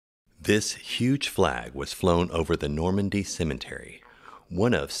This huge flag was flown over the Normandy Cemetery,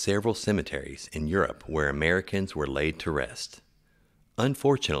 one of several cemeteries in Europe where Americans were laid to rest.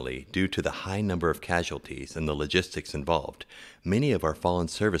 Unfortunately, due to the high number of casualties and the logistics involved, many of our fallen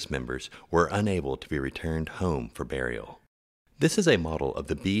service members were unable to be returned home for burial. This is a model of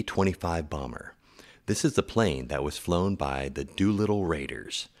the B-25 bomber. This is the plane that was flown by the Doolittle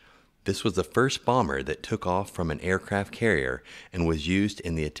Raiders. This was the first bomber that took off from an aircraft carrier and was used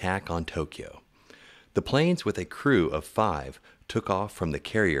in the attack on Tokyo. The planes with a crew of 5 took off from the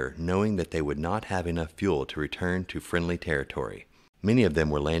carrier knowing that they would not have enough fuel to return to friendly territory. Many of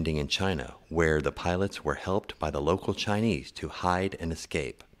them were landing in China, where the pilots were helped by the local Chinese to hide and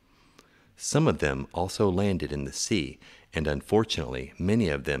escape. Some of them also landed in the sea, and unfortunately, many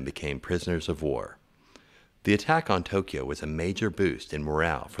of them became prisoners of war. The attack on Tokyo was a major boost in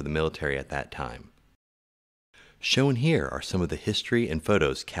morale for the military at that time. Shown here are some of the history and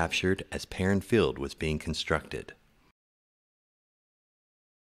photos captured as Perrin Field was being constructed.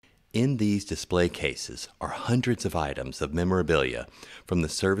 In these display cases are hundreds of items of memorabilia from the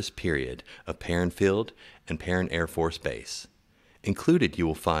service period of Perrin Field and Perrin Air Force Base. Included you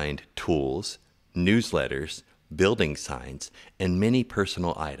will find tools, newsletters, building signs, and many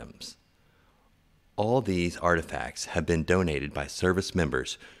personal items. All these artifacts have been donated by service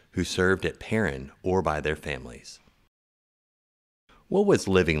members who served at Perrin or by their families. What was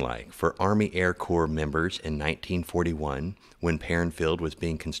living like for Army Air Corps members in 1941 when Perrin Field was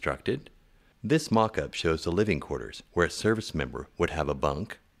being constructed? This mock-up shows the living quarters where a service member would have a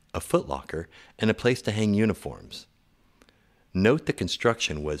bunk, a footlocker, and a place to hang uniforms. Note the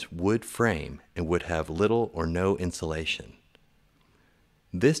construction was wood frame and would have little or no insulation.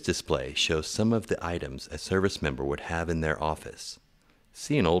 This display shows some of the items a service member would have in their office.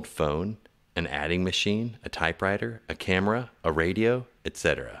 See an old phone, an adding machine, a typewriter, a camera, a radio,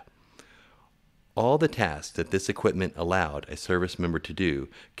 etc. All the tasks that this equipment allowed a service member to do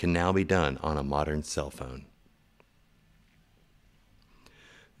can now be done on a modern cell phone.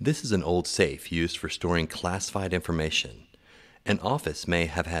 This is an old safe used for storing classified information. An office may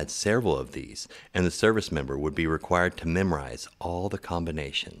have had several of these, and the service member would be required to memorize all the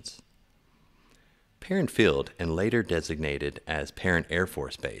combinations. Perrin Field, and later designated as Perrin Air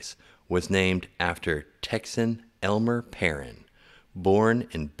Force Base, was named after Texan Elmer Perrin, born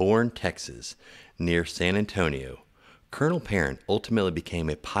in Bourne, Texas, near San Antonio. Colonel Perrin ultimately became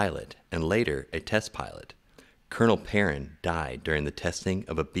a pilot and later a test pilot. Colonel Perrin died during the testing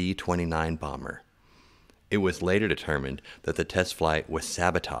of a B-29 bomber. It was later determined that the test flight was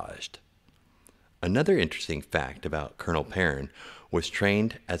sabotaged. Another interesting fact about Colonel Perrin was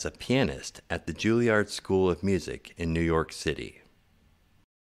trained as a pianist at the Juilliard School of Music in New York City.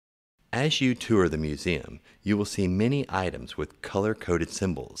 As you tour the museum, you will see many items with color-coded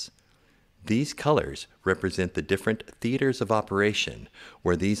symbols. These colors represent the different theaters of operation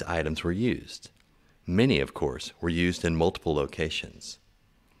where these items were used. Many, of course, were used in multiple locations.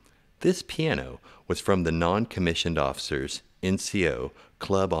 This piano was from the Non-Commissioned Officers NCO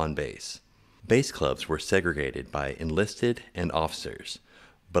Club on Base. Base clubs were segregated by enlisted and officers,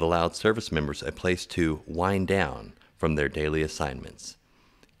 but allowed service members a place to wind down from their daily assignments.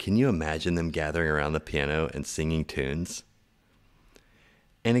 Can you imagine them gathering around the piano and singing tunes?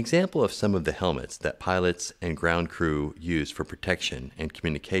 An example of some of the helmets that pilots and ground crew used for protection and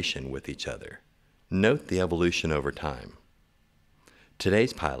communication with each other. Note the evolution over time.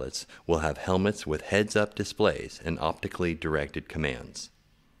 Today's pilots will have helmets with heads-up displays and optically directed commands.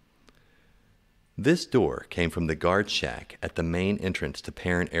 This door came from the guard shack at the main entrance to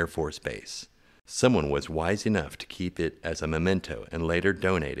Perrin Air Force Base. Someone was wise enough to keep it as a memento and later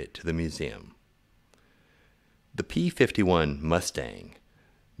donate it to the museum. The P-51 Mustang.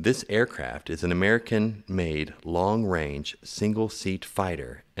 This aircraft is an American-made long-range single-seat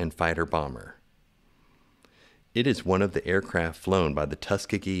fighter and fighter bomber. It is one of the aircraft flown by the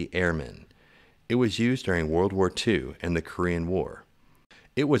Tuskegee Airmen. It was used during World War II and the Korean War.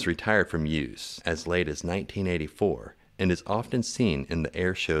 It was retired from use as late as 1984 and is often seen in the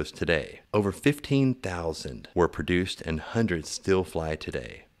air shows today. Over 15,000 were produced and hundreds still fly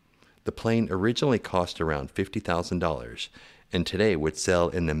today. The plane originally cost around $50,000 and today would sell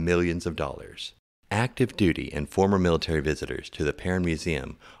in the millions of dollars. Active duty and former military visitors to the Perrin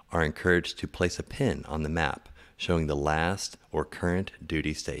Museum are encouraged to place a pin on the map showing the last or current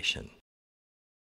duty station.